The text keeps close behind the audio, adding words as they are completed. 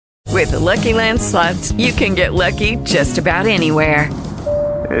With the Lucky Land Slots, you can get lucky just about anywhere.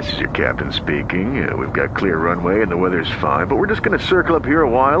 This is your captain speaking. We've got clear runway and the weather's fine, but we're just going to circle up here a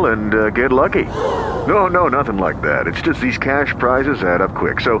while and get lucky. No, nothing like that. It's just these cash prizes add up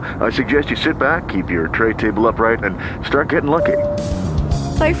quick. So I suggest you sit back, keep your tray table upright, and start getting lucky.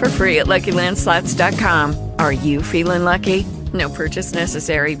 Play for free at LuckyLandSlots.com. Are you feeling lucky? No purchase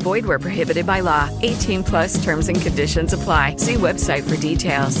necessary. Void where prohibited by law. 18 plus terms and conditions apply. See website for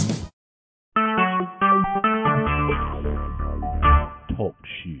details. Talk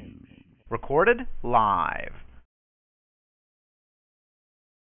shoes. Recorded live.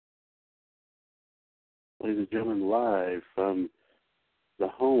 Ladies and gentlemen, live from the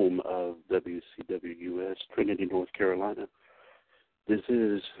home of WCWUS, Trinity, North Carolina. This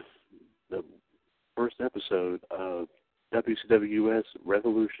is the first episode of WCWUS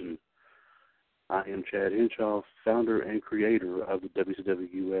Revolution. I am Chad Henshaw, founder and creator of the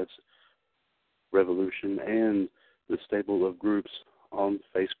WCWUS Revolution and the stable of groups on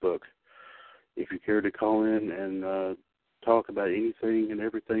Facebook. If you care to call in and talk about anything and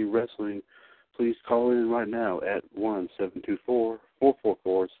everything wrestling, please call in right now at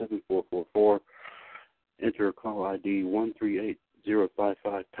 1-724-444-7444. Enter call ID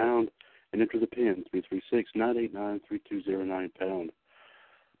 138055 # and enter the PIN 336-989-3209 #.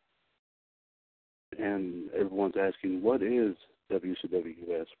 And everyone's asking, what is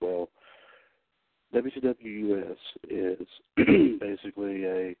WCWUS? Well, WCWUS is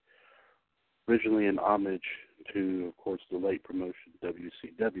basically originally an homage to, of course, the late promotion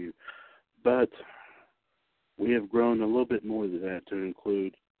WCW, but we have grown a little bit more than that to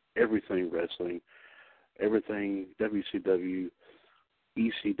include everything wrestling, everything WCW,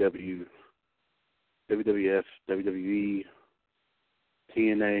 ECW, WWF, WWE,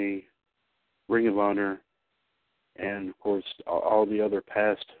 TNA, Ring of Honor, and, of course, all the other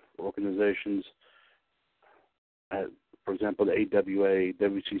past organizations, for example, the AWA,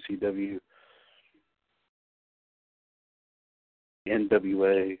 WCCW,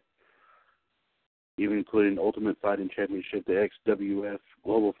 NWA, even including Ultimate Fighting Championship, the XWF,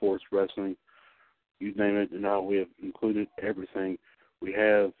 Global Force Wrestling, you name it, and now we have included everything. We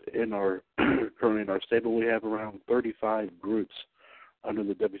have currently in our stable, we have around 35 groups under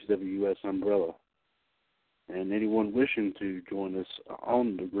the WCWUS umbrella. And anyone wishing to join us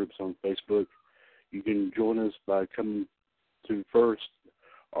on the groups on Facebook, you can join us by coming to first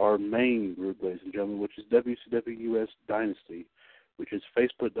our main group, ladies and gentlemen, which is WCWUS Dynasty, which is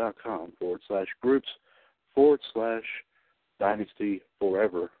facebook.com/groups/Dynasty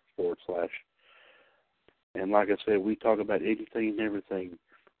Forever /. And like I said, we talk about anything and everything.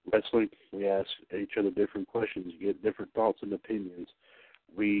 Wrestling, we ask each other different questions, get different thoughts and opinions.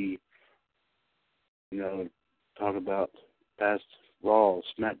 We, talk about past Raw,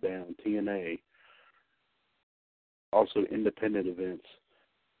 SmackDown, TNA, also independent events.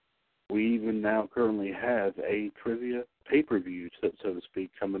 We even now currently have a trivia pay-per-view, so to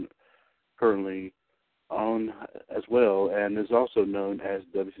speak, coming currently on as well, and is also known as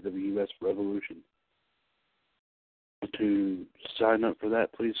WCWUS Revolution. To sign up for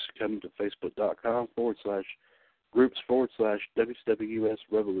that, please come to facebook.com/groups/WCWUS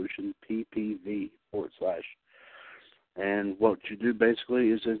Revolution PPV /. And what you do basically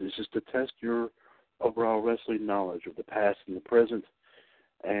is just to test your overall wrestling knowledge of the past and the present.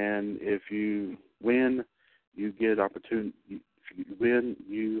 And if you win, you get opportunity. If you win,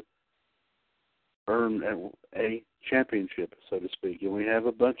 you earn a championship, so to speak. And we have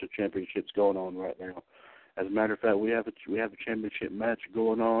a bunch of championships going on right now. As a matter of fact, we have a championship match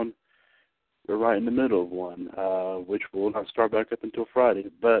going on. We're right in the middle of one, which will not start back up until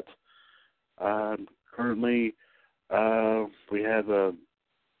Friday. But currently, we have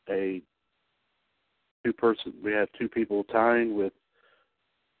we have two people tying with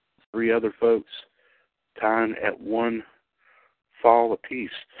three other folks tying at one fall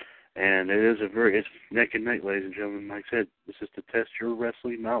apiece. And it's neck and neck, ladies and gentlemen. Like I said, this is to test your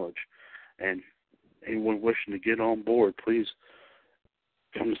wrestling knowledge. And anyone wishing to get on board, please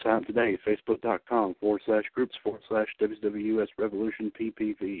come to sign today. Facebook.com/groups/WCWUS Revolution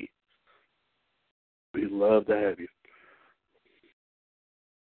PPV. We'd love to have you.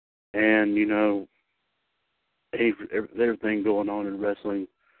 And, everything going on in wrestling,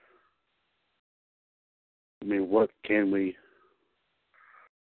 I mean, what can we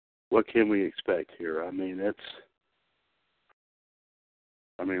expect here?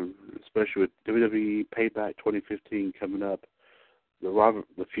 Especially with WWE Payback 2015 coming up,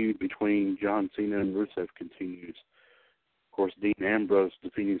 the feud between John Cena and Rusev continues. Of course, Dean Ambrose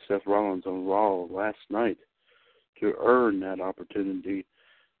defeating Seth Rollins on Raw last night to earn that opportunity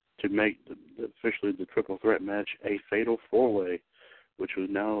to make officially the triple threat match a fatal four-way, which would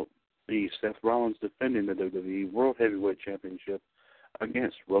now be Seth Rollins defending the WWE World Heavyweight Championship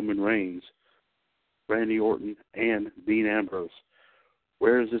against Roman Reigns, Randy Orton, and Dean Ambrose.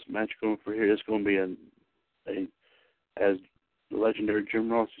 Where is this match going for here? It's going to be as the legendary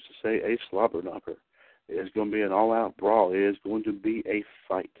Jim Ross used to say, a slobber knocker. It is going to be an all-out brawl. It is going to be a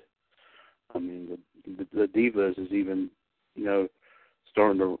fight. I mean, the Divas is even,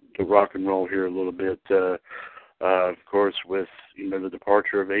 starting to rock and roll here a little bit. Of course, with, the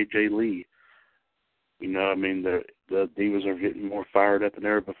departure of AJ Lee. The Divas are getting more fired up than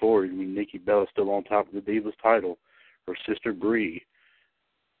ever before. Nikki Bella's still on top of the Divas title. Her sister Brie,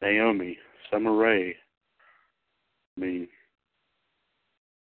 Naomi, Summer Rae.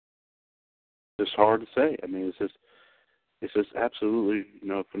 It's hard to say. It's just absolutely,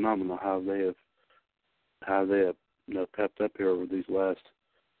 phenomenal how they have pepped up here over these last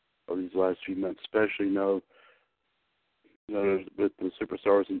few months, especially with the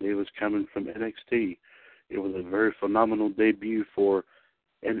superstars and divas coming from NXT. It was a very phenomenal debut for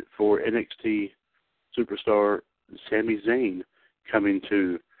NXT superstar Sami Zayn coming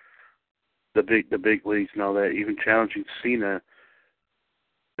to the big leagues and all that, even challenging Cena,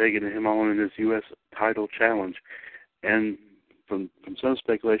 begging him on in his U.S. title challenge, and from some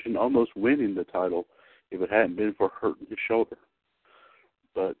speculation, almost winning the title if it hadn't been for hurting his shoulder.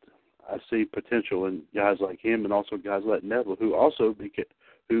 But I see potential in guys like him and also guys like Neville, who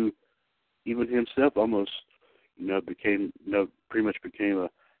even himself almost, pretty much became a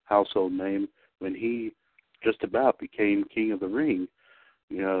household name when he just about became King of the Ring,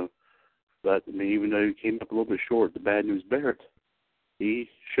 But, even though he came up a little bit short, the Bad News Barrett, he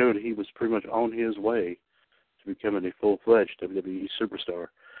showed he was pretty much on his way to becoming a full-fledged WWE superstar.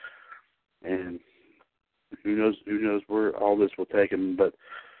 And who knows where all this will take him, but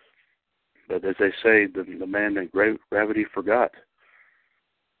as they say, the man that gravity forgot.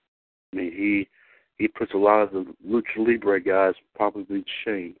 He puts a lot of the Lucha Libre guys probably to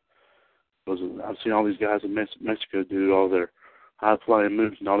shame. Because I've seen all these guys in Mexico do all their high-flying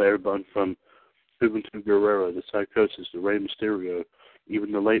moves and all that, everybody from Juventud Guerrero, the Psychosis, the Rey Mysterio,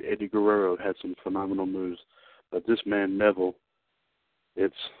 even the late Eddie Guerrero had some phenomenal moves. But this man, Neville,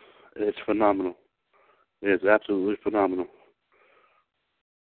 it's phenomenal. It's absolutely phenomenal.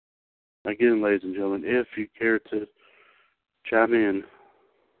 Again, ladies and gentlemen, if you care to chime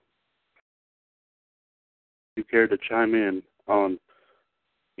in, on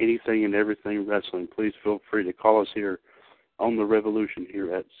anything and everything wrestling, please feel free to call us here on the Revolution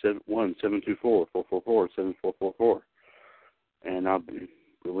here at 1-724-444-7444. And I'll be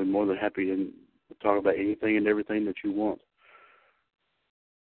really more than happy to talk about anything and everything that you want.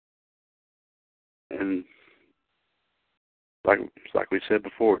 And like we said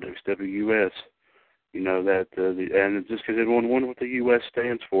before, WCWUS, and just because everyone wonder what the U.S.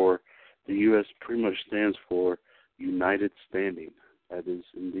 stands for, the U.S. pretty much stands for United Standing. That is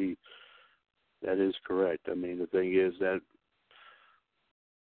correct. The thing is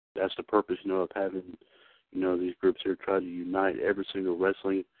that's the purpose, of having, these groups here try to unite every single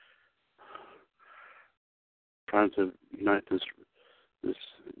wrestling, trying to unite this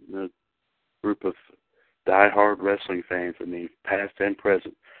group of die-hard wrestling fans, past and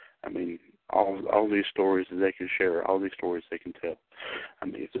present. All these stories that they can share, all these stories they can tell.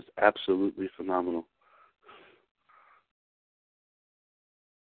 It's just absolutely phenomenal.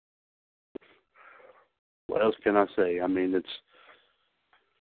 What else can I say? It's,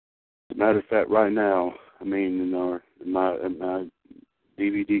 as a matter of fact, right now, in my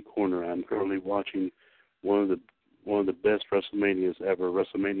DVD corner, I'm currently watching one of the best WrestleManias ever,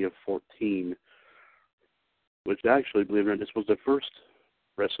 WrestleMania 14, which actually, believe it or not, this was the first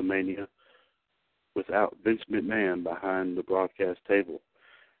WrestleMania without Vince McMahon behind the broadcast table,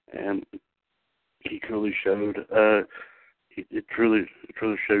 and he truly showed. It truly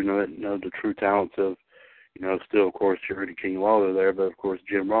showed, the true talents of, still of course Jerry King Lawler there, but of course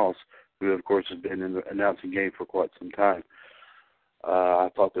Jim Ross, who of course has been in the announcing game for quite some time. I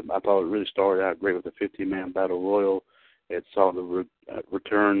thought it really started out great with the 50-man battle royal. It saw the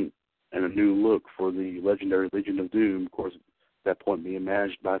return and a new look for the legendary Legion of Doom, of course, at that point being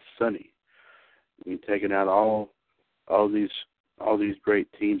managed by Sonny. Taking out all these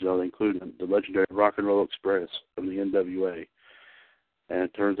great teams, including the legendary Rock and Roll Express from the NWA. And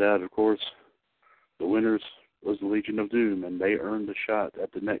it turns out, of course, the winners was the Legion of Doom, and they earned the shot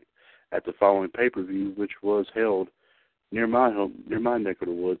at the following pay-per-view, which was held near my neck of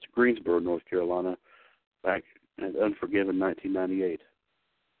the woods, Greensboro, North Carolina, back in Unforgiven 1998.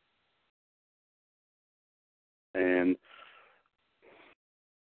 And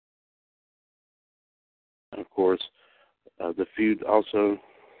course, the feud also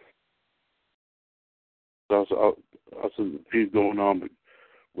the feud going on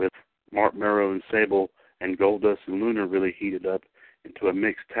with Mark Merrow and Sable and Goldust and Lunar really heated up into a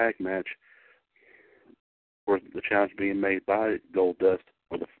mixed tag match. Of course, the challenge being made by Goldust,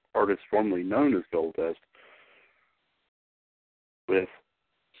 or the artist formerly known as Goldust, with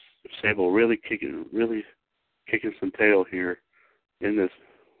Sable really kicking some tail here in this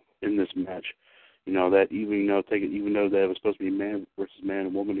match. You know that even though that it was supposed to be man versus man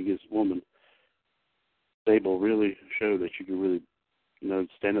and woman against woman, Sable really showed that you could really,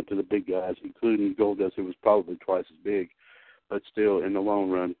 stand up to the big guys, including Goldust, who was probably twice as big, but still in the long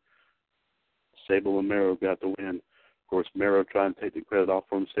run, Sable and Merrow got the win. Of course, Merrow trying to take the credit off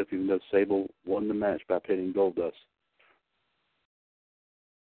for himself, even though Sable won the match by pinning Goldust.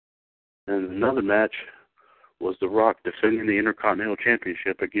 And another match was The Rock defending the Intercontinental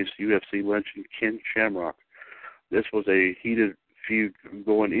Championship against UFC legend Ken Shamrock. This was a heated feud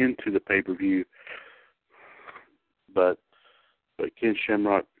going into the pay-per-view, but Ken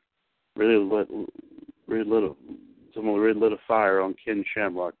Shamrock really lit a fire on Ken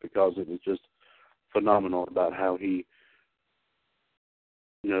Shamrock, because it was just phenomenal about how he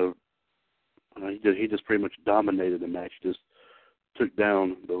just pretty much dominated the match. Just took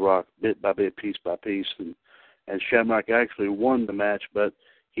down The Rock bit by bit, piece by piece, and Shamrock actually won the match, but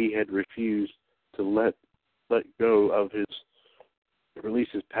he had refused to let go of release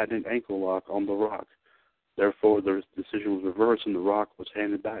his patented ankle lock on The Rock. Therefore, the decision was reversed, and The Rock was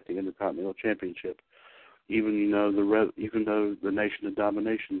handed back the Intercontinental Championship. Even though the Nation of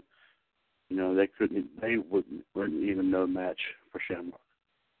Domination, they weren't even no match for Shamrock.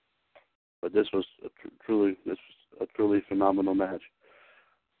 But this was a truly phenomenal match.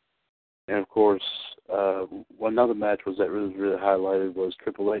 And of course, another match that really highlighted was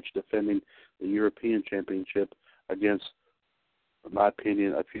Triple H defending the European Championship against, in my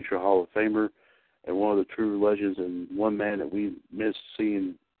opinion, a future Hall of Famer and one of the true legends, and one man that we miss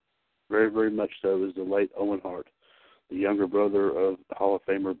seeing very, very much so is the late Owen Hart, the younger brother of Hall of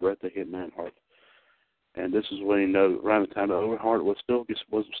Famer Bret the Hitman Hart. And this is when around the time that Owen Hart was still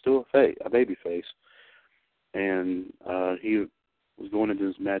a baby face, and he was going into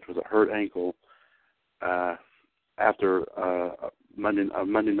this match with a hurt ankle after a Monday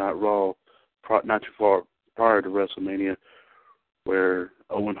Night Raw, not too far prior to WrestleMania, where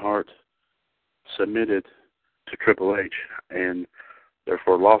Owen Hart submitted to Triple H and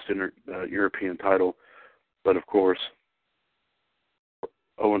therefore lost the European title. But of course,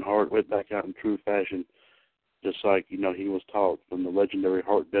 Owen Hart went back out in true fashion, just like he was taught from the legendary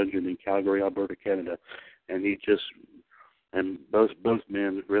Hart Dungeon in Calgary, Alberta, Canada, and both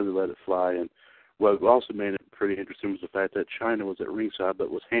men really let it fly. And what also made it pretty interesting was the fact that China was at ringside but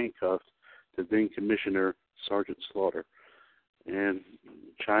was handcuffed to then Commissioner Sergeant Slaughter, and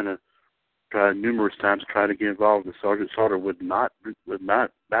China tried numerous times to try to get involved, and Sergeant Slaughter would not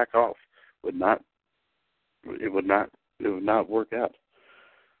back off. It would not work out.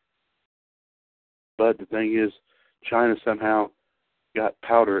 But the thing is, China somehow got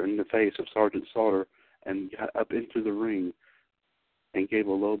powder in the face of Sergeant Slaughter and got up into the ring and gave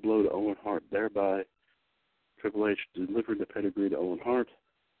a low blow to Owen Hart, thereby Triple H delivered the pedigree to Owen Hart,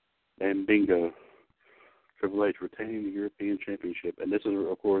 and bingo, Triple H retaining the European Championship. And this is,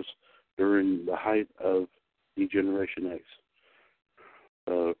 of course, during the height of D-Generation X.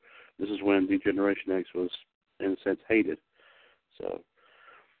 So this is when D-Generation X was, in a sense, hated. So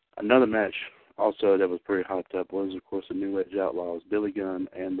another match also that was pretty hyped up was, of course, the New Age Outlaws, Billy Gunn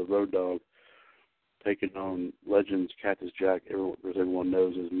and the Road Dogg, taking on legends Cactus Jack, as everyone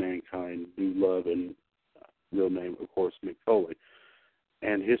knows as Mankind, Dude Love, and real name, of course, Mick Foley,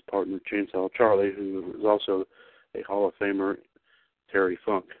 and his partner, Chainsaw Charlie, who was also a Hall of Famer, Terry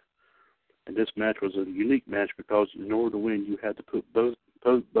Funk. And this match was a unique match because in order to win, you had to put both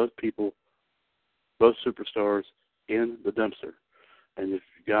superstars, in the dumpster. And if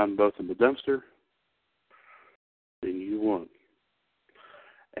you got them both in the dumpster, then you won.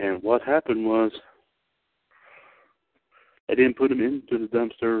 And what happened was, they didn't put them into the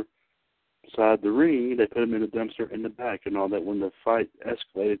dumpster beside the ring. They put them in the dumpster in the back, and all that. When the fight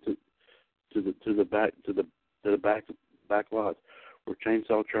escalated to the back lot, where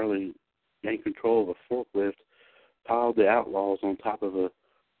Chainsaw Charlie gained control of a forklift, piled the Outlaws on top of a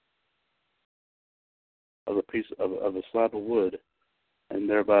slab of wood, and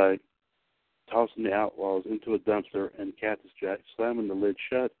thereby tossing the Outlaws into a dumpster, and Cactus Jack slamming the lid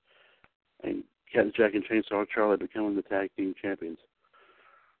shut, and Cactus Jack and Chainsaw Charlie becoming the tag team champions.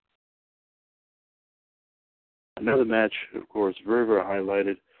 Another match, of course, very, very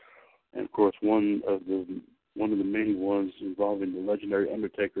highlighted, and of course one of the one of the many ones involving the legendary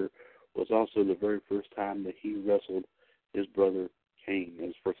Undertaker, was also the very first time that he wrestled his brother Kane. It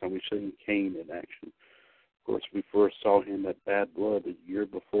was the first time we've seen Kane in action. Of course, we first saw him at Bad Blood a year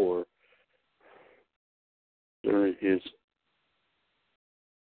before during his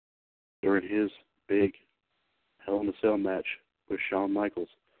big Hell in a Cell match with Shawn Michaels.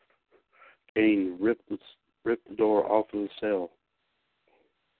 Kane ripped the door off of the cell,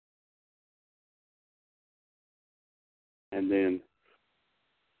 and then,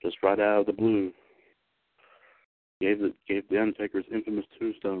 just right out of the blue, gave the Undertaker's infamous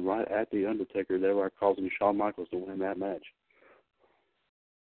tombstone right at the Undertaker, thereby causing Shawn Michaels to win that match.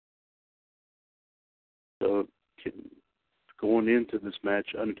 So, going into this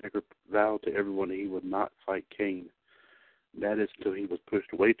match, Undertaker vowed to everyone that he would not fight Kane. That is until he was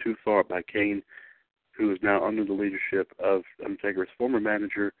pushed way too far by Kane, who is now under the leadership of Undertaker's former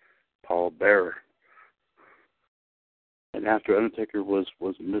manager, Paul Bearer. And after Undertaker was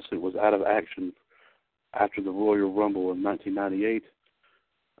out of action after the Royal Rumble in 1998,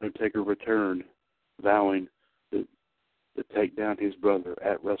 Undertaker returned, vowing to take down his brother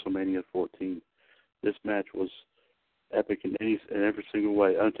at WrestleMania 14. This match was epic in every single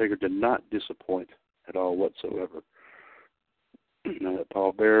way. Undertaker did not disappoint at all whatsoever.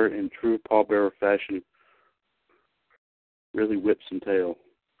 Paul Bearer, in true Paul Bearer fashion, really whipped some tail.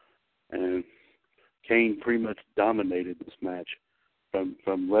 And Kane pretty much dominated this match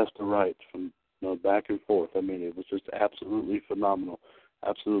from left to right, from back and forth. I mean, it was just absolutely phenomenal,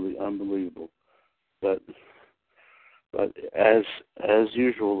 absolutely unbelievable. But as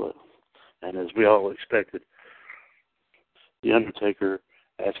usual, and as we all expected, The Undertaker,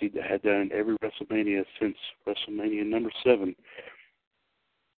 as he had done in every WrestleMania since WrestleMania number 7,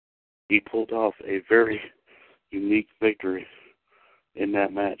 he pulled off a very unique victory in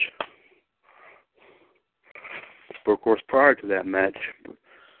that match. But of course, prior to that match,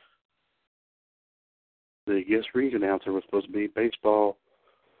 the guest ring announcer was supposed to be baseball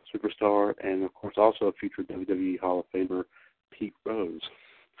superstar and, of course, also a future WWE Hall of Famer, Pete Rose.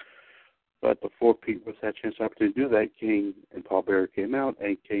 But before Pete Rose had a chance to do that, Kane and Paul Bearer came out,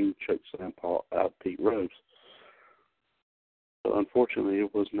 and Kane chokeslammed out Pete Rose. So unfortunately,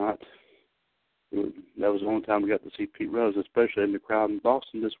 that was the only time we got to see Pete Rose, especially in the crowd in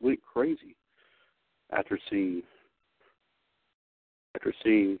Boston this week, crazy after seeing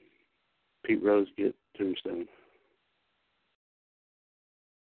Pete Rose get tombstone.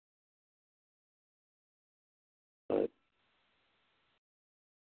 But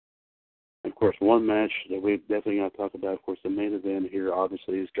of course, one match that we definitely got to talk about, of course, the main event here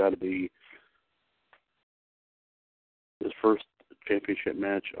obviously has got to be his first championship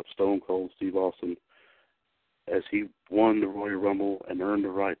match of Stone Cold Steve Austin, as he won the Royal Rumble and earned the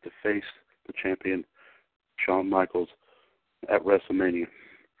right to face the champion Shawn Michaels at WrestleMania.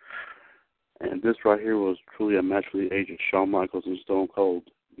 And this right here was truly a match for the ages. Shawn Michaels and Stone Cold,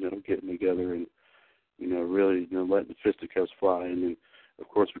 getting together and, really, letting the fisticuffs fly. And then, of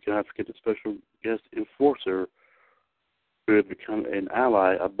course, we cannot forget the special guest enforcer who had become an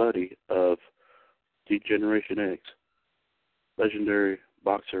ally, a buddy of D-Generation X, legendary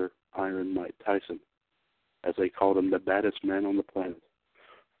boxer Iron Mike Tyson, as they called him, the baddest man on the planet.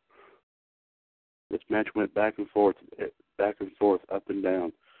 This match went back and forth, up and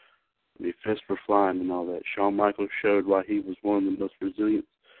down. The fists were flying and all that. Shawn Michaels showed why he was one of the most resilient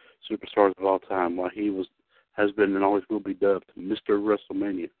superstars of all time, why he has been and always will be dubbed Mr.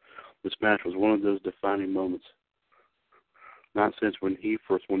 WrestleMania. This match was one of those defining moments. Not since when he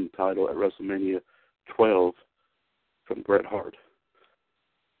first won the title at WrestleMania 12 from Bret Hart.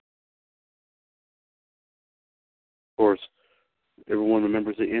 Of course, everyone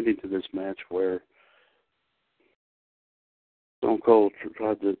remembers the ending to this match where Stone Cold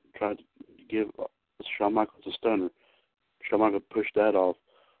tried to give Shawn Michaels a stunner. Shawn Michaels pushed that off.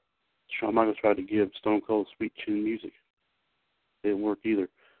 Shawn Michaels tried to give Stone Cold sweet chin music. Didn't work either.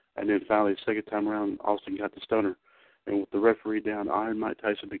 And then finally, the second time around, Austin got the stunner. And with the referee down, Iron Mike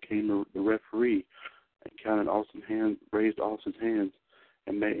Tyson became the referee and raised Austin's hands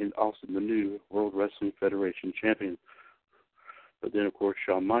and made Austin the new World Wrestling Federation champion. But then, of course,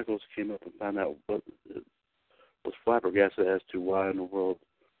 Shawn Michaels came up and found out what was flabbergasted as to why in the world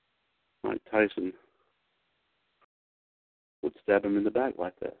Mike Tyson would stab him in the back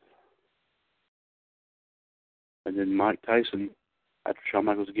like that. And then Mike Tyson, after Shawn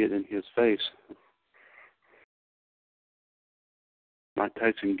Michaels getting in his face, Mike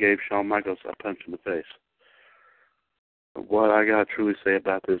Tyson gave Shawn Michaels a punch in the face. But what I got to truly say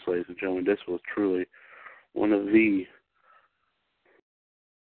about this, ladies and gentlemen, this was truly one of the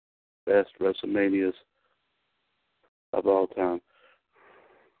best WrestleManias of all time.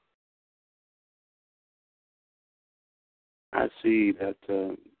 I see that.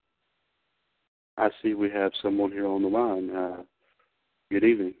 I see we have someone here on the line. Good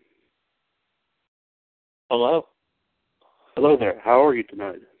evening. Hello. Hello there. How are you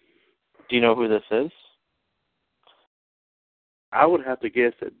tonight? Do you know who this is? I would have to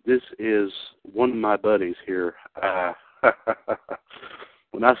guess that this is one of my buddies here.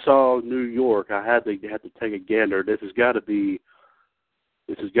 When I saw New York, I had to take a gander. This has got to be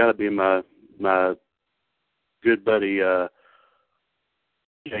my good buddy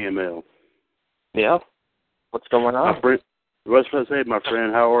JML. Yeah. What's going on? My friend, what's I say, my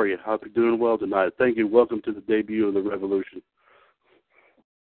friend? How are you? Hope you're doing well tonight. Thank you. Welcome to the debut of the Revolution.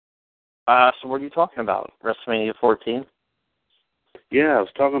 So what are you talking about? WrestleMania 14? Yeah, I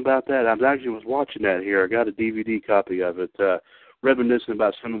was talking about that. I was watching that here. I got a DVD copy of it, reminiscing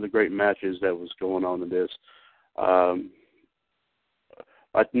about some of the great matches that was going on in this. I'd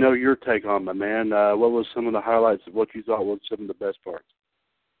know your take on it, my man. What was some of the highlights of what you thought was some of the best parts?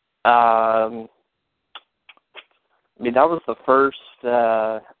 I mean, that was the first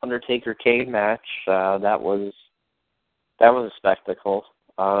Undertaker-Kane match. That was a spectacle.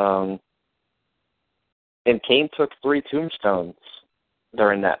 And Kane took 3 tombstones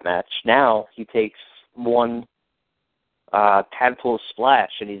during that match. Now he takes one tadpole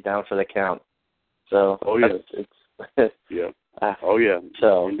splash and he's down for the count. So it's yeah. Oh yeah.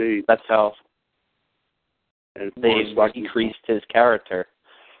 So indeed. That's how they've decreased his character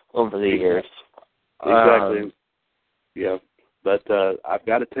over the years. Exactly. Yeah. But I've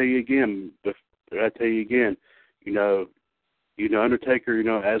got to tell you again.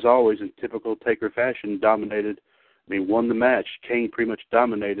 Undertaker, as always, in typical Taker fashion, won the match. Kane pretty much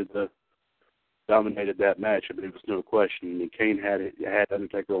dominated that match. I mean, it was no question. I mean, Kane had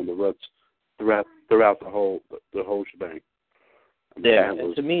Undertaker on the ropes throughout the whole shebang.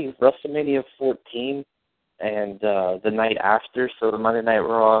 And to me, WrestleMania 14 and the night after, so the Monday Night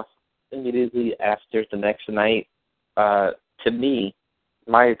Raw immediately after the next night, to me,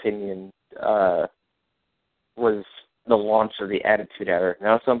 my opinion, was the launch of the Attitude Era.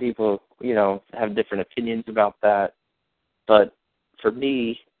 Now, some people, have different opinions about that, but for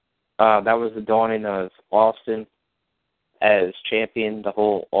me, that was the dawning of Austin as champion, the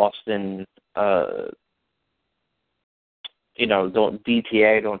whole Austin, don't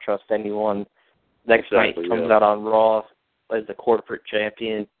DTA, don't trust anyone. Next night comes out on Raw as the corporate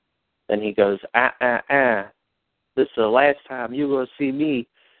champion. Then he goes, this is the last time you will see me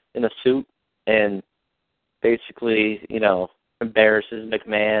in a suit, and basically, embarrasses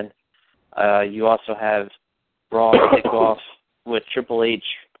McMahon. You also have Raw kickoff with Triple H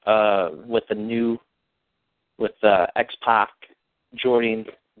with X-Pac joining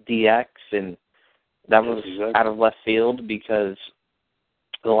DX, and that was out of left field because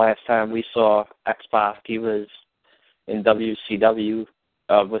the last time we saw X-Pac, he was in WCW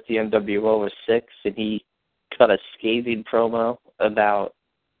with the NWO was 6, and he cut a scathing promo about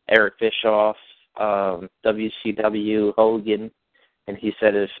Eric Bischoff, WCW, Hogan, and he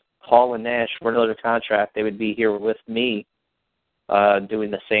said if Hall and Nash were under contract, they would be here with me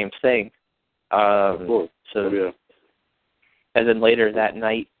doing the same thing. And then later that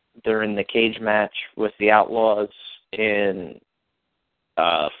night during the cage match with the Outlaws and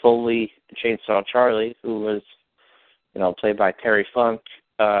Foley and Chainsaw Charlie, who was, played by Terry Funk,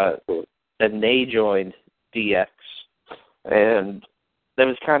 then they joined DX. And that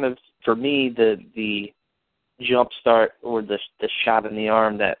was kind of, for me, the jump start or the shot in the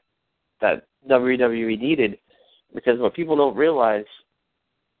arm that WWE needed, because what people don't realize,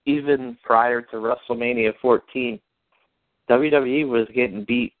 even prior to WrestleMania 14, WWE was getting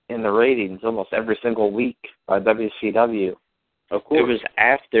beat in the ratings almost every single week by WCW. Of course. It was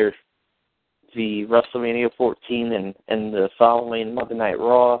after the WrestleMania 14 and the following Monday Night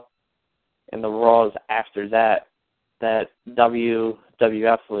Raw and the Raws after that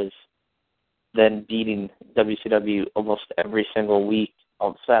WWF was then beating WCW almost every single week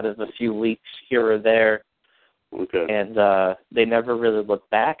outside of a few weeks here or there. Okay. And they never really looked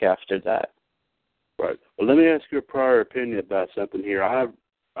back after that. Right. Well, let me ask you a prior opinion about something here. I've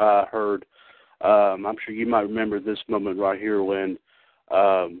heard, I'm sure you might remember this moment right here when,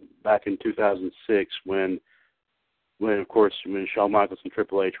 back in 2006, when of course, when Shawn Michaels and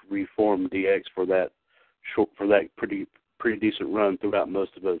Triple H reformed DX for that pretty decent run throughout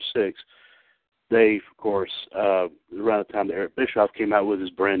most of 06, they, of course, around the time that Eric Bischoff came out with his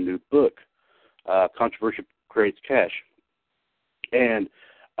brand new book, Controversy Creates Cash. And,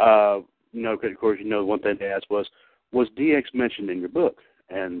 of course, one thing they asked was DX mentioned in your book?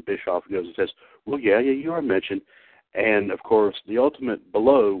 And Bischoff goes and says, well, yeah, you are mentioned. And, of course, the ultimate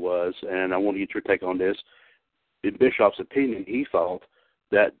blow was, and I want to get your take on this, in Bischoff's opinion, he felt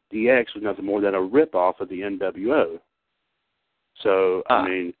that DX was nothing more than a rip-off of the NWO. So,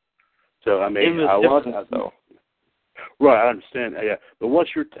 I was though. Right, I understand. Yeah, but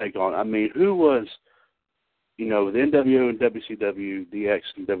what's your take on it? I mean, who was, the NWO and WCW, DX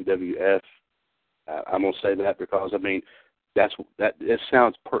and WWF? I'm gonna say that because it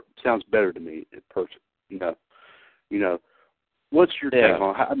sounds better to me in person. What's your take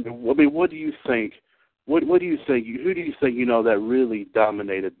on? What do you think? What do you think? Who do you think that really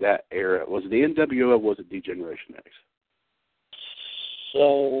dominated that era? Was it the NWO or was it D-Generation X?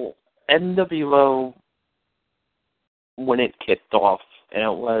 So NWO, when it kicked off, and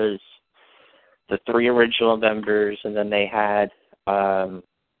it was the 3 original members, and then they had, I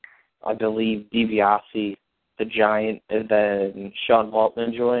believe, DiBiase, the Giant, and then Sean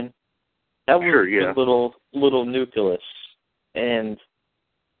Waltman joined. That was a little nucleus, and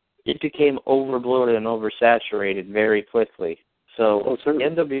it became overbloated and oversaturated very quickly. So the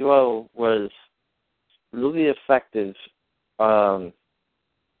NWO was really effective to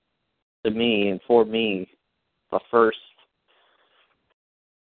me, and for me, the first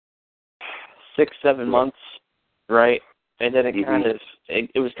 6-7 months, right? And then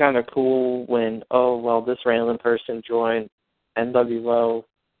it was kind of cool when, this random person joined NWO,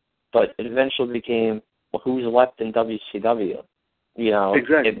 but it eventually became, who's left in WCW?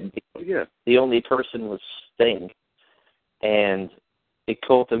 Exactly. The only person was Sting, and it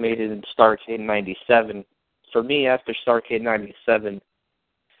culminated in Starrcade '97. For me, after Starrcade '97,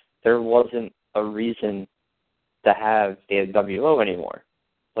 there wasn't a reason to have the NWO anymore.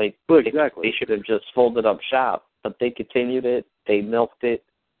 They should have just folded up shop, but they continued it. They milked it.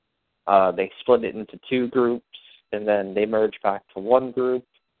 They split it into 2 groups, and then they merged back to 1 group.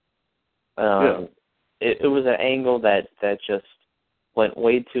 It was an angle that just went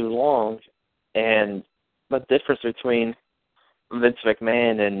way too long, and the difference between Vince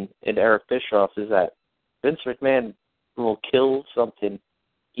McMahon and Eric Bischoff is that Vince McMahon will kill something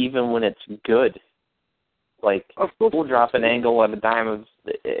even when it's good. We'll drop an angle at a dime of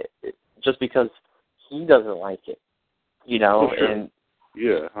just because he doesn't like it, and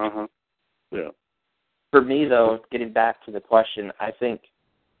for me, though, getting back to the question, I think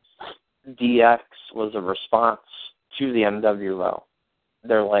DX was a response to the NWO.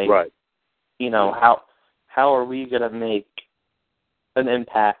 They're like, how are we going to make an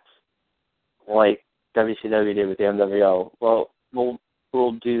impact like WCW did with the NWO? Well,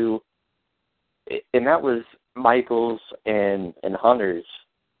 we'll do, and that was Michaels and Hunter's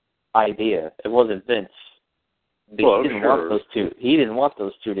idea. It wasn't Vince. He didn't want those two. He didn't want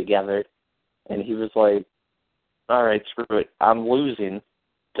those two together, and he was like, "All right, screw it. I'm losing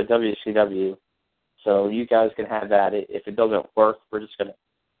to WCW, so you guys can have at it. If it doesn't work, we're just gonna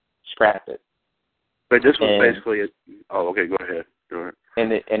scrap it." But this was basically it. Oh, okay. Go ahead.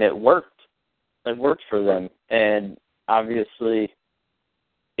 And it worked. It worked for them, and obviously,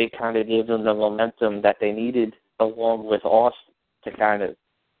 it kind of gave them the momentum that they needed, along with Austin, to kind of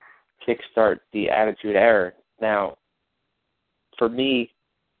kickstart the Attitude Era. Now, for me,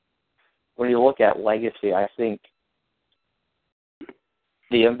 when you look at legacy, I think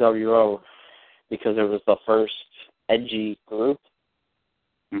the NWO, because it was the first edgy group,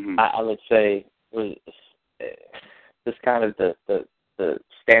 I would say was this kind of the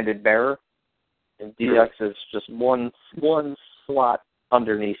standard bearer, and DX is just one slot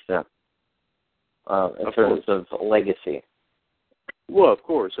underneath them in terms of legacy. Well, of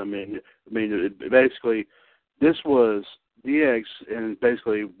course. Basically, this was DX, and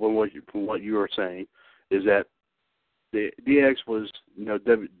basically, from what you were saying, is that the DX was,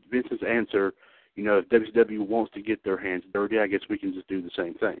 Vince's answer. If WCW wants to get their hands dirty, I guess we can just do the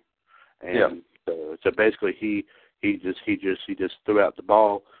same thing. And so basically, he just threw out the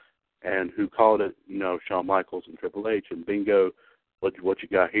ball, and who called it? Shawn Michaels and Triple H, and bingo, what you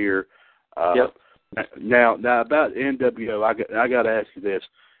got here? Now about NWO, I got to ask you this: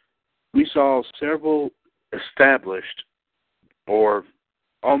 we saw several established or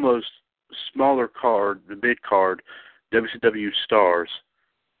almost smaller card, the mid card WCW stars,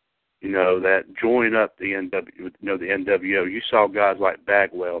 that join up the NWO. You saw guys like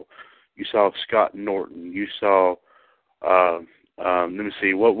Bagwell, you saw Scott Norton, you saw let me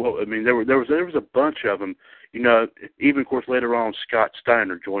see there was a bunch of them. Even of course later on Scott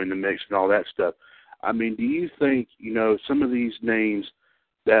Steiner joined the mix and all that stuff. Do you think some of these names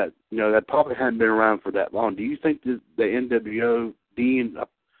that that probably hadn't been around for that long? Do you think that the NWO being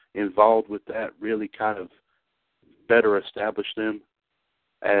involved with that really kind of better established them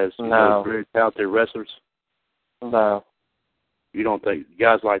as very talented wrestlers? No. You don't think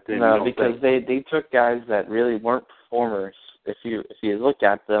guys like them? No, because they took guys that really weren't performers. If you look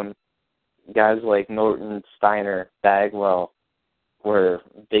at them, guys like Norton, Steiner, Bagwell were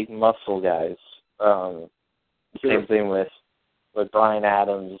big muscle guys. Same thing with Brian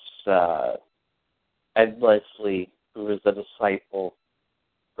Adams, Ed Leslie, who was a disciple.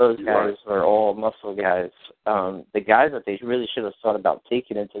 Those guys were all muscle guys. The guys that they really should have thought about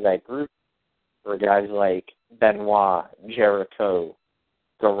taking into that group were guys like Benoit, Jericho,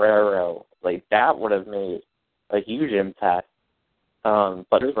 Guerrero. Like, that would have made a huge impact. But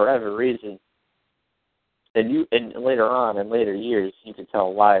for whatever reason, and later on, in later years, you could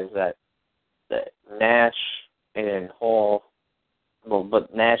tell why is that Nash and Hall, well,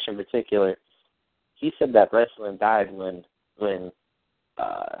 but Nash in particular, he said that wrestling died when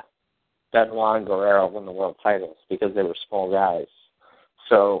Benoit and Guerrero won the world titles because they were small guys.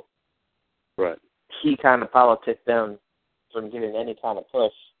 So he kind of politicked them from getting any kind of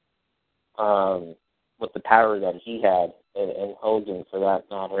push with the power that he had, and Hogan for that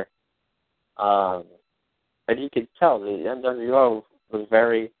matter. And you could tell the NWO was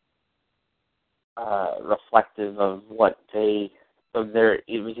very reflective of what it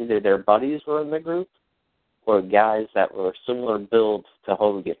was either their buddies were in the group or guys that were similar builds to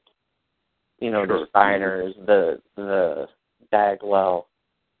Hogan. You know, the Steiners, the Bagwell.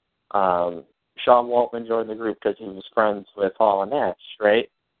 Sean Waltman joined the group because he was friends with Hall and Nash, right?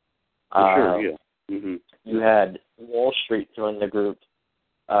 You had Wall Street join the group,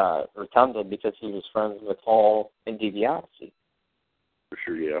 Rotunda, because he was friends with Hall and DiBiase.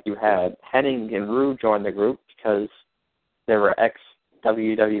 You had Hennig and Rue join the group because they were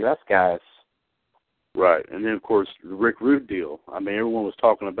ex-WWS guys. Right, and then, of course, the Rick Rude deal. I mean, everyone was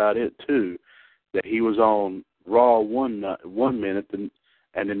talking about it, too, that he was on Raw one minute, and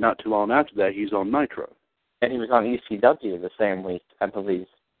then not too long after that, he's on Nitro. And he was on ECW the same week, I believe.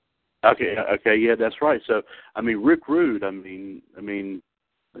 Okay, yeah, that's right. So, I mean, Rick Rude, there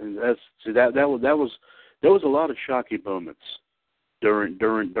was a lot of shocky moments during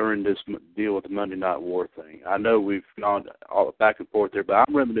this deal with the Monday Night War thing. I know we've gone all back and forth there, but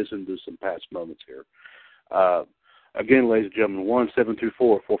I'm reminiscing to some past moments here. Again, ladies and gentlemen,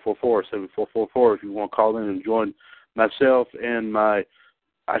 1-724-444-7444 if you want to call in and join myself and my,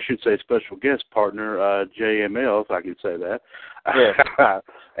 I should say, special guest partner, JML, if I can say that. Yeah.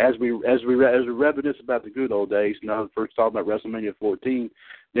 as we reminisce about the good old days, first talking about WrestleMania 14,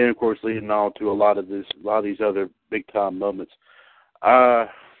 then of course leading on to a lot of these other big time moments.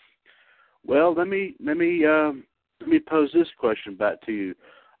 Well, let me pose this question back to you.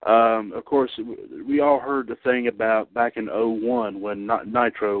 Of course, we all heard the thing about back in 2001 when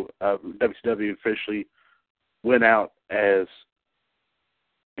Nitro, WCW officially went out,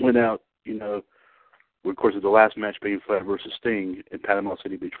 you know, of course, the last match being Flair versus Sting in Panama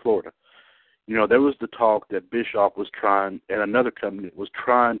City Beach, Florida. You know, there was the talk that Bischoff was trying, and another company was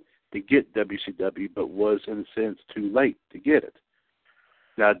trying to get WCW, but was, in a sense, too late to get it.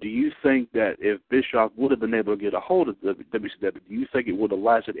 Now, do you think that if Bischoff would have been able to get a hold of WCW, do you think it would have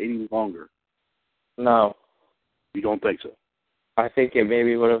lasted any longer? No. You don't think so? I think it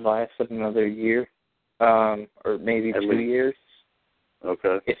maybe would have lasted another year, or maybe 2 years.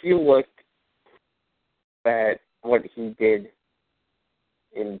 Okay. If you look at what he did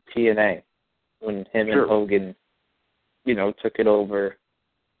in TNA when him and Hogan, you know, took it over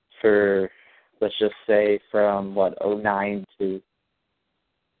for, let's just say, from, 2009 to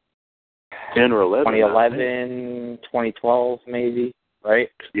 10 or 11. 2011, 2012 maybe, right?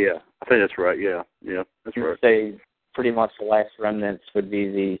 Yeah, I think that's right, yeah, that's right. I'd say pretty much the last remnants would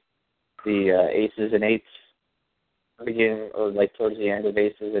be the Aces and Eights, beginning, or like towards the end of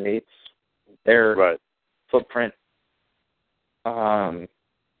Aces and Eights, their footprint.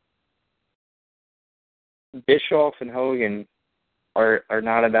 Bischoff and Hogan are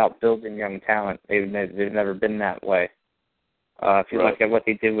not about building young talent. They've never been that way. If you look at what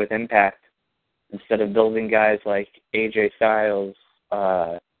they did with Impact, instead of building guys like AJ Styles,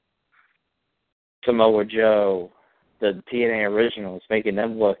 Samoa Joe, the TNA originals, making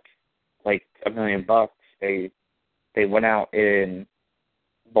them look like $1 million, they went out and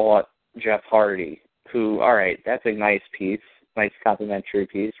bought Jeff Hardy, who, all right, that's a nice piece, nice complimentary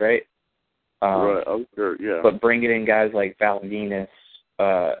piece, right? Right, oh, sure, yeah. But bringing in guys like Val Venus,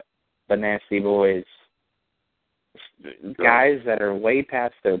 the Nasty Boys, guys that are way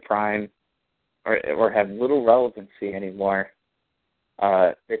past their prime or have little relevancy anymore.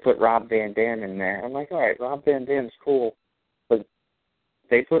 They put Rob Van Dam in there. I'm like, all right, Rob Van Dam's cool, but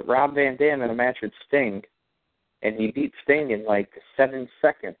they put Rob Van Dam in a match with Sting, and he beat Sting in like 7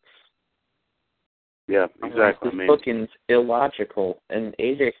 seconds. Yeah, exactly. This booking's illogical. And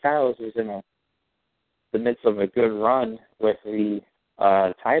AJ Styles is in the midst of a good run with the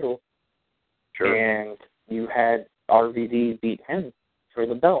title. Sure. And you had RVD beat him for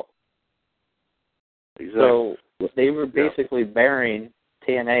the belt. Exactly. So they were basically burying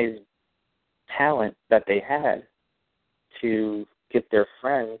TNA's talent that they had to get their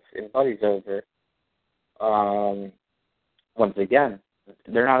friends and buddies over. Once again,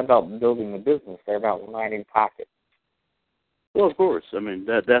 they're not about building the business; they're about lining pockets. Well, of course. I mean,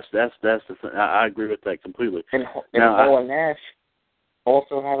 that's the thing. I agree with that completely. And Hall and Nash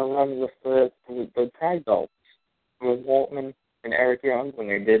also had a run with the tag belts with Waltman and Eric Young when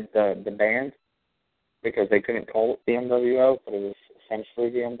they did the band, because they couldn't call it the MWO, but it was essentially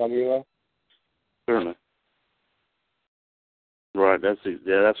the MWO. Certainly. Right, that's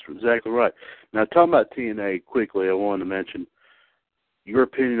exactly right. Now, talking about TNA quickly, I wanted to mention your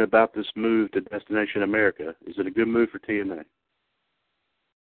opinion about this move to Destination America. Is it a good move for TNA?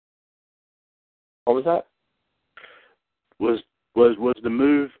 What was that? Was the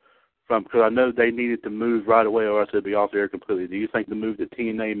move from, because I know they needed to move right away or else it'd be off the air completely. Do you think the move that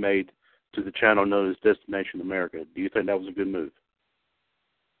TNA made to the channel known as Destination America, do you think that was a good move?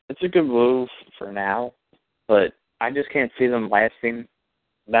 It's a good move for now, but I just can't see them lasting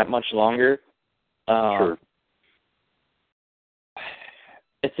that much longer. Sure.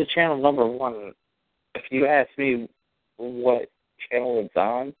 It's a channel number one. If you ask me what channel it's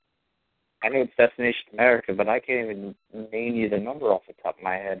on, I know it's Destination America, but I can't even name you the number off the top of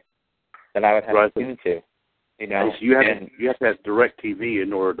my head that I would have to tune to. You know, you have to have direct TV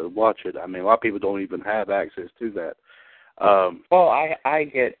in order to watch it. I mean, a lot of people don't even have access to that. Well, I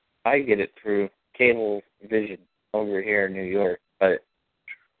get it through cable vision over here in New York, but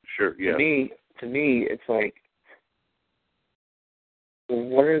sure, yeah. To me, it's like,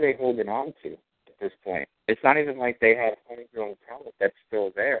 what are they holding on to at this point? It's not even like they have homegrown talent that's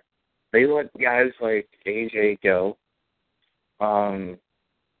still there. They let guys like AJ go.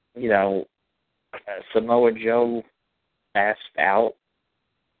 You know, Samoa Joe passed out.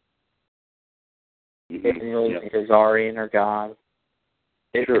 Daniels and Kazarian are gone.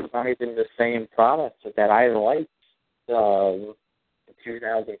 It's not even the same product that I liked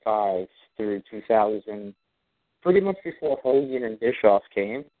 2005 through 2000, pretty much before Hogan and Bischoff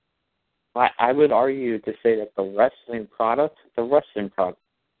came. I would argue to say that the wrestling product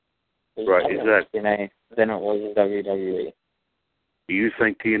is right, exactly, TNA than it was in WWE. Do you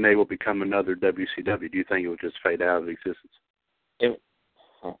think TNA will become another WCW? Do you think it will just fade out of existence?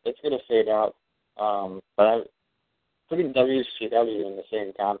 It's going to fade out, but putting WCW in the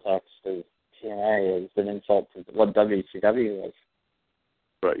same context as TNA is an insult to what WCW is.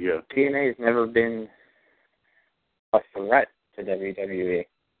 Right, yeah. TNA has never been a threat to WWE.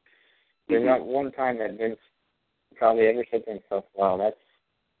 There's not one time that Vince probably ever said to himself, wow, that's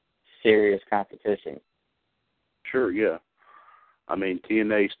serious competition. Sure, yeah. I mean,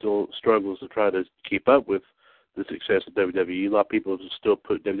 TNA still struggles to try to keep up with the success of WWE. A lot of people still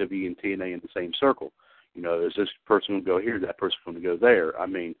put WWE and TNA in the same circle. You know, there's this person will go here, that person will go there. I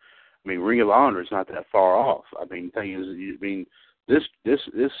mean, Ring of Honor is not that far off. I mean, the thing is, this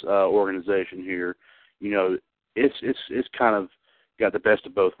organization here, you know, it's kind of got the best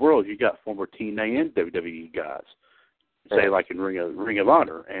of both worlds. You got former TNA and WWE guys, say like in Ring of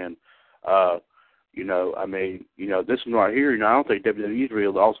Honor, and you know, I mean, you know, this one right here, you know, I don't think WWE's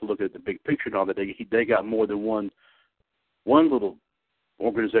real. Also look at the big picture and all that. They got more than one little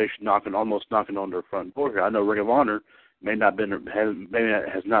organization almost knocking on their front door here. I know Ring of Honor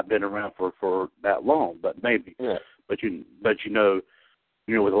has not been around for that long, but maybe. Yeah. But you know,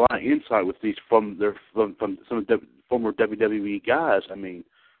 with a lot of insight with these from some of the former WWE guys, I mean,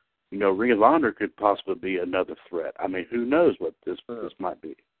 you know, Ring of Honor could possibly be another threat. I mean, who knows what this might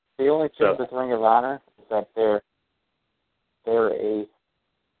be. The only thing with Ring of Honor is that they're a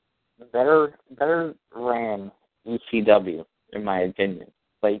better ran ECW, in my opinion.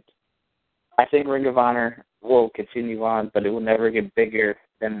 Like, I think Ring of Honor will continue on, but it will never get bigger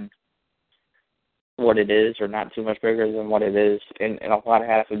than what it is, or not too much bigger than what it is. And a lot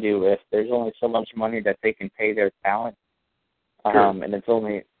has to do with there's only so much money that they can pay their talent. Sure. And it's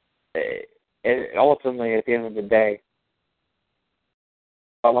only, ultimately, at the end of the day,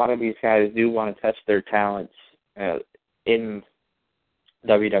 a lot of these guys do want to test their talents in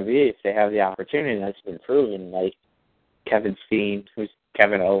WWE if they have the opportunity. That's been proven. Like Kevin Steen, who's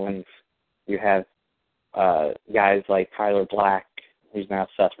Kevin Owens. You have guys like Tyler Black, who's now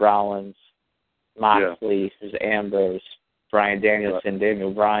Seth Rollins, Moxley, who's Ambrose, Bryan Danielson,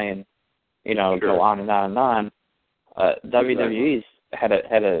 Daniel Bryan. You know, go on and on and on. WWE's had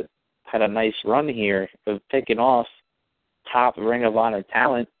a had a nice run here of picking off top Ring of Honor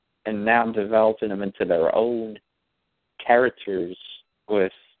talent and now developing them into their own characters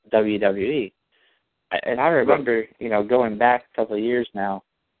with WWE. And I remember, going back a couple of years now,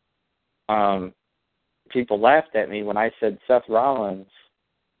 people laughed at me when I said Seth Rollins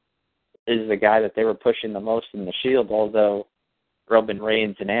is the guy that they were pushing the most in the Shield, although Roman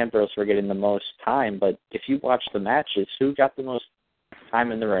Reigns and Ambrose were getting the most time. But if you watch the matches, who got the most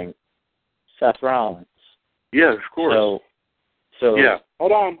time in the ring? Seth Rollins. Yeah, of course. So yeah.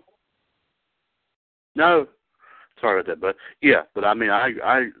 Hold on. No. Sorry about that, but I mean,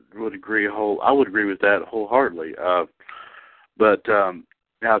 I would agree. I would agree with that wholeheartedly. But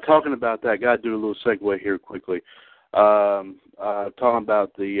now talking about that, got to do a little segue here quickly. Talking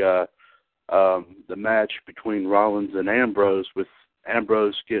about the match between Rollins and Ambrose, with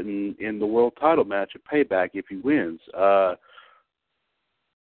Ambrose getting in the world title match at Payback if he wins.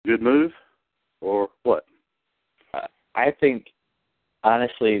 Good move, or what? I think,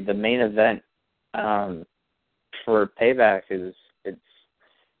 honestly, the main event for Payback it's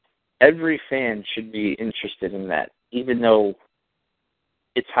every fan should be interested in that, even though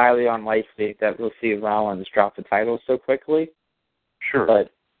it's highly unlikely that we'll see Rollins drop the title so quickly. Sure. But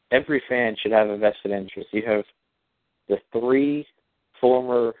every fan should have a vested interest. You have the 3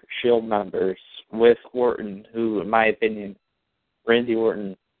 former Shield members with Orton, who, in my opinion, Randy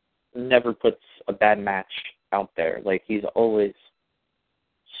Orton never puts a bad match out there. Like, he's always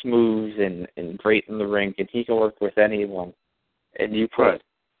smooth and great in the ring, and he can work with anyone. And you put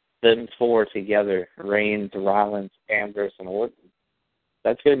them 4 together, Reigns, Rollins, Ambrose, and Orton,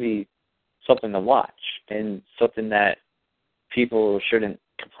 that's going to be something to watch and something that people shouldn't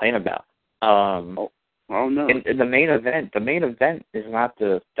complain about. Oh no. And the main event is not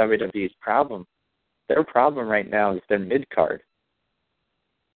the WWE's problem. Their problem right now is their mid-card.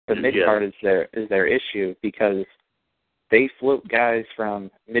 The mid-card is their issue, because they float guys from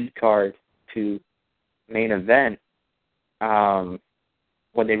mid-card to main event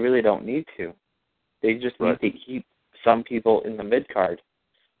when they really don't need to. They just need to keep some people in the mid-card.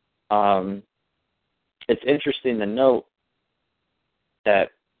 It's interesting to note that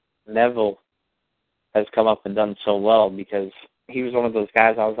Neville has come up and done so well, because he was one of those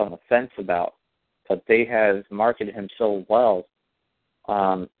guys I was on the fence about, but they have marketed him so well.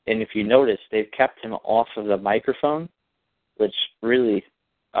 And if you notice, they've kept him off of the microphone, which really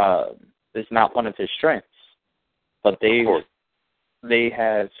is not one of his strengths. But they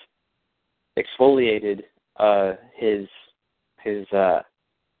have exfoliated his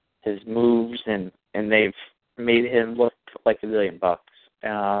moves, and they've made him look like $1 million.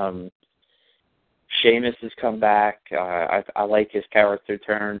 Sheamus has come back. I like his character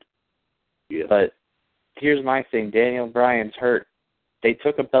turn. Yeah. But here's my thing. Daniel Bryan's hurt. They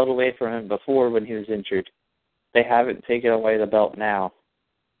took a belt away from him before when he was injured. They haven't taken away the belt now.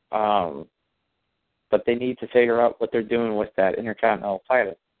 But they need to figure out what they're doing with that Intercontinental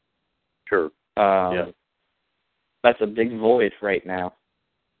title. Sure. That's a big void right now.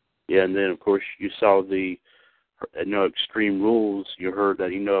 Yeah, and then, of course, you saw the Extreme Rules. You heard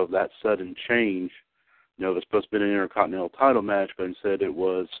that, of that sudden change. It was supposed to be an Intercontinental title match, but instead it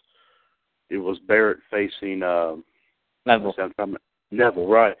was Barrett facing Neville. Neville,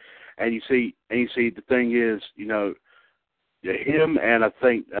 right? And you see, the thing is, him and I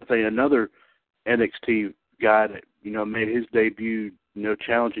think another NXT guy that made his debut,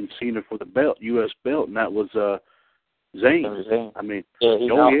 challenging Cena for the belt, U.S. belt, and that was Zayn. I mean,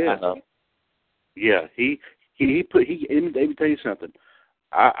 yeah, he put. Let me tell you something.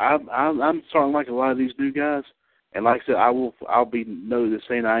 I'm starting to like a lot of these new guys, and like I said, I'll be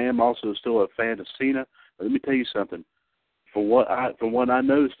saying I am also still a fan of Cena. But let me tell you something. From what I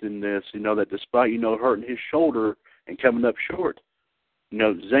noticed in this, that despite hurting his shoulder and coming up short,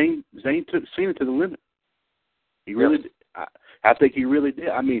 Zayn took Cena to the limit. He really did. I think he really did.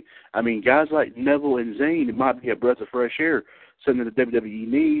 I mean, guys like Neville and Zayn, it might be a breath of fresh air, something that the WWE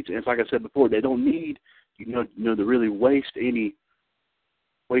needs. And it's like I said before, they don't need to really waste any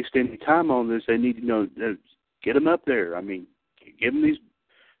time on this. They need to get them up there. I mean, give them these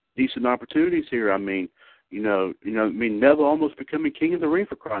decent opportunities here. I mean, Neville almost becoming king of the ring,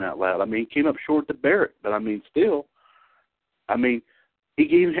 for crying out loud. I mean, he came up short to Barrett, but I mean, still, I mean, he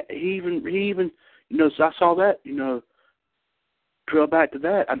even so I saw that, trail back to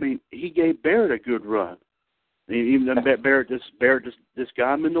that. I mean, he gave Barrett a good run. I mean, even though Barrett just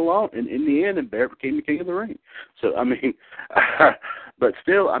got him in the end, and Barrett became the king of the ring. So I mean, but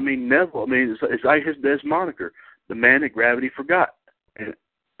still, I mean, Neville. I mean, it's like his moniker, the man that gravity forgot, and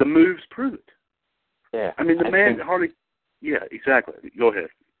the moves prove it. Yeah. I mean, the man hardly. Yeah, exactly. Go ahead.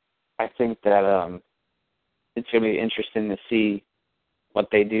 I think that it's going to be interesting to see what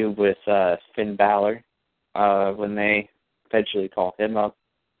they do with Finn Balor when they eventually call him up.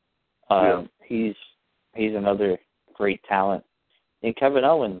 He's another great talent. And Kevin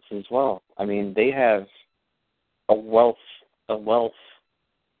Owens as well. I mean, they have a wealth of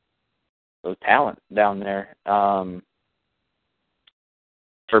talent down there.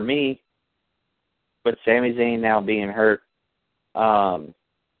 For me, with Sami Zayn now being hurt,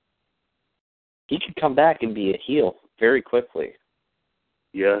 he could come back and be a heel very quickly.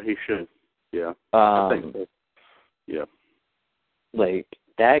 Yeah, he should. Yeah. I think so. Yeah. Like,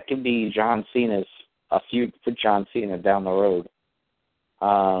 that could be a feud for John Cena down the road.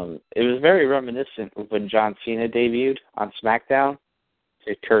 It was very reminiscent of when John Cena debuted on SmackDown.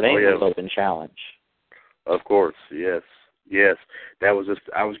 It's Kurt Angle's open challenge. Of course, yes. Yes. That was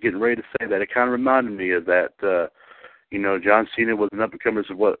I was getting ready to say that. It kind of reminded me of that, John Cena was an up-and-comer in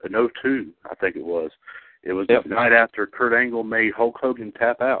 2002, I think it was. It was the night after Kurt Angle made Hulk Hogan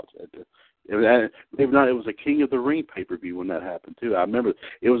tap out. Believe it or not, it was a King of the Ring pay-per-view when that happened, too. I remember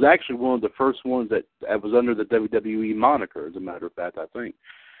it was actually one of the first ones that was under the WWE moniker, as a matter of fact, I think.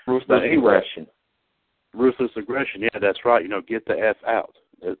 Ruthless Aggression. Ruthless Aggression, yeah, that's right. Get the F out.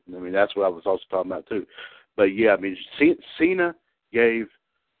 I mean, that's what I was also talking about, too. But, yeah, I mean, Cena gave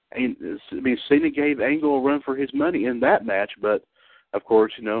Angle a run for his money in that match, but, of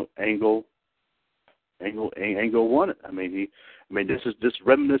course, Angle won it. This is just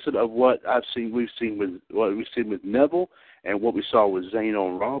reminiscent of what we've seen with Neville and what we saw with Zayn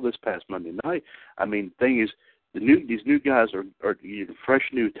on Raw this past Monday night. I mean, the thing is, these new guys are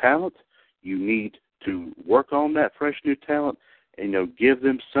fresh new talent. You need to work on that fresh new talent and give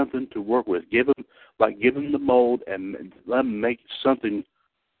them something to work with. Give them the mold and let them make something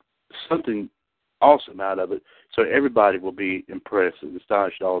awesome out of it, so everybody will be impressed and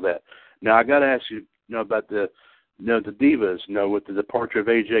astonished. All that. Now I got to ask you, about the divas, with the departure of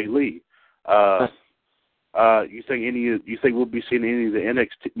AJ Lee. You think we'll be seeing any of the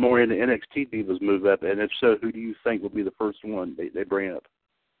NXT divas move up? And if so, who do you think will be the first one they bring up?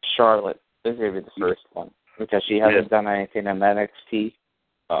 Charlotte is going to be the first one because she hasn't done anything in NXT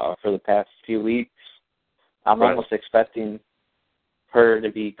for the past few weeks. I'm almost expecting her to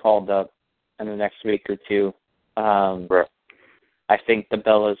be called up in the next week or two. I think the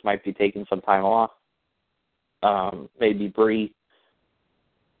Bellas might be taking some time off. Maybe Brie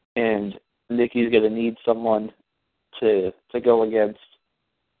and Nikki's going to need someone to go against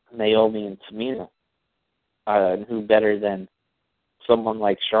Naomi and Tamina. And who better than someone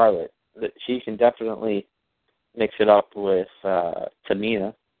like Charlotte? That she can definitely mix it up with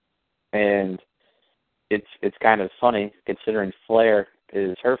Tamina. And it's kind of funny considering Flair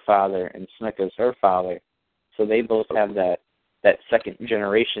is her father and Snuka's her father. So they both have that second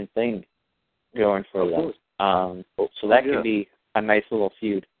generation thing going for them. So that could be a nice little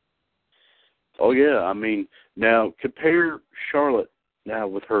feud. Oh yeah, I mean, now compare Charlotte now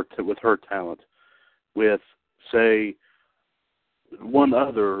with her talent with, say, one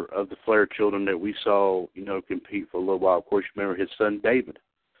other of the Flair children that we saw, compete for a little while. Of course, you remember his son David.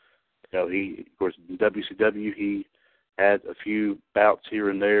 He, of course, in WCW he had a few bouts here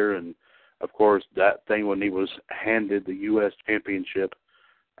and there, and of course that thing when he was handed the U.S. Championship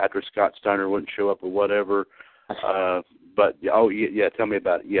after Scott Steiner wouldn't show up or whatever. But tell me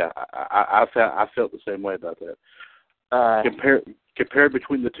about it. Yeah, I felt the same way about that. Compare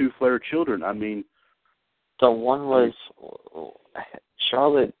between the two Flair children. I mean, so one was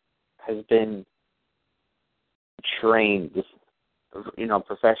Charlotte has been trained,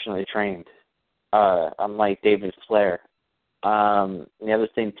 professionally trained, unlike David Flair. The other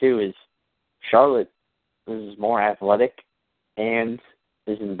thing too is Charlotte is more athletic and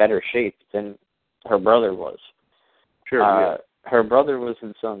is in better shape than her brother was. Sure. Her brother was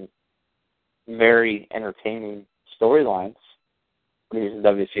in some very entertaining storylines when he was in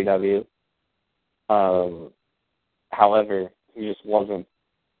WCW. However, he wasn't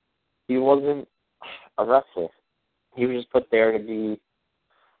a wrestler. He was just put there to be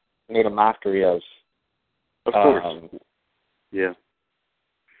made a mockery of. Of course. Yeah.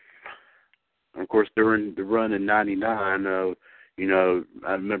 Of course, during the run in '99, I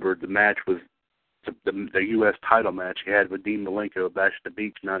remember the match with the U.S. title match he had with Dean Malenko, Bash at the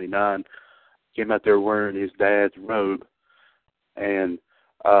Beach '99. Came out there wearing his dad's robe, and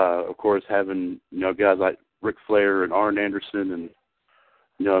of course having guys like Ric Flair and Arn Anderson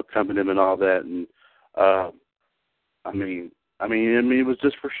and accompanying him and all that, and I mean it was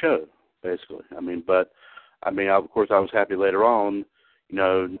just for show basically. Of course I was happy later on.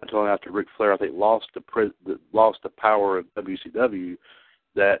 Not only after Ric Flair, I think lost the power of WCW,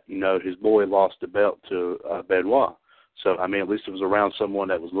 that, his boy lost the belt to Benoit. So, I mean, at least it was around someone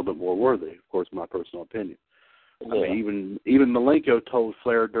that was a little bit more worthy, of course, my personal opinion. Yeah. I mean, even Malenko told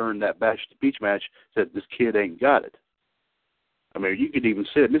Flair during that Bash at the Beach match that this kid ain't got it. I mean, you could even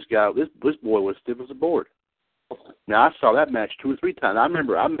say this boy was stiff as a board. Now, I saw that match 2 or 3 times. I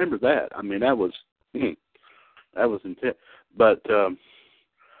remember that. I mean, that was intense. But my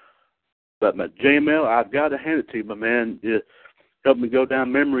JML, I've got to hand it to you, my man. It helped me go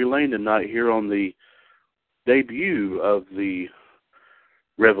down memory lane tonight here on the debut of the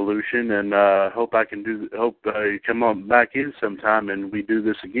Revolution, and hope you come on back in sometime and we do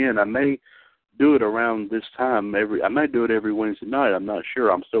this again. I may do it around this time I may do it every Wednesday night. I'm not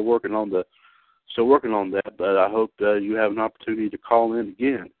sure. I'm still working on that, but I hope you have an opportunity to call in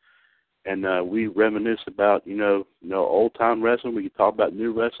again, and we reminisce about old time wrestling. We can talk about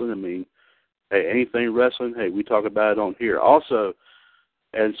new wrestling. I mean, hey, anything wrestling, hey, we talk about it on here. Also,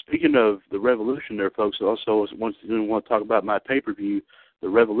 and speaking of the Revolution there, folks, also once you want to talk about my pay-per-view, the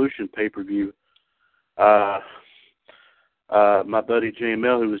Revolution pay-per-view, my buddy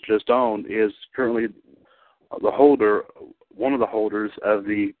JML, who was just on, is currently one of the holders of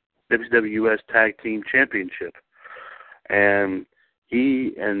the WCWUS Tag Team Championship. And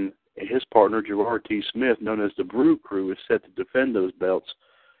he and his partner, Gerard T. Smith, known as the Brew Crew, is set to defend those belts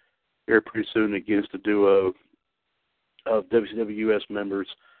here pretty soon against a duo of WCWUS members,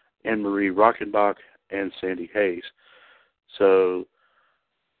 Anne-Marie Rockenbach and Sandy Hayes. So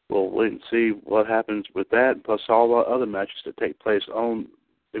we'll wait and see what happens with that, plus all the other matches that take place on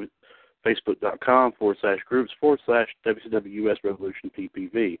Facebook.com/groups/WCWUS Revolution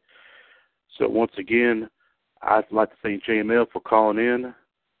PPV. So once again, I'd like to thank JML for calling in.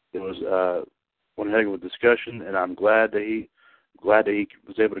 It was one heck of a discussion, and I'm glad that he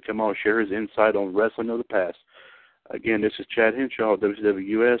was able to come on and share his insight on wrestling of the past. Again, this is Chad Henshaw of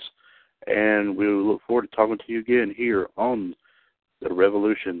WCWUS, and we look forward to talking to you again here on the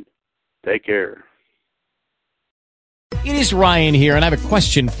Revolution. Take care. It is Ryan here, and I have a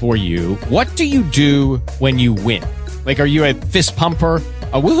question for you. What do you do when you win? Like, are you a fist pumper,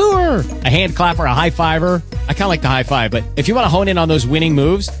 a woohooer, a hand clapper, a high fiver? I kind of like the high five, but if you want to hone in on those winning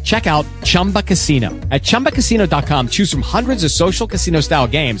moves, check out Chumba Casino. At ChumbaCasino.com, choose from hundreds of social casino-style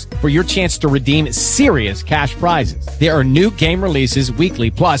games for your chance to redeem serious cash prizes. There are new game releases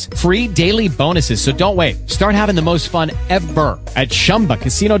weekly, plus free daily bonuses, so don't wait. Start having the most fun ever at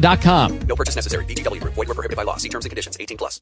ChumbaCasino.com. No purchase necessary. VGW Group. Void where prohibited by law. See terms and conditions. 18+.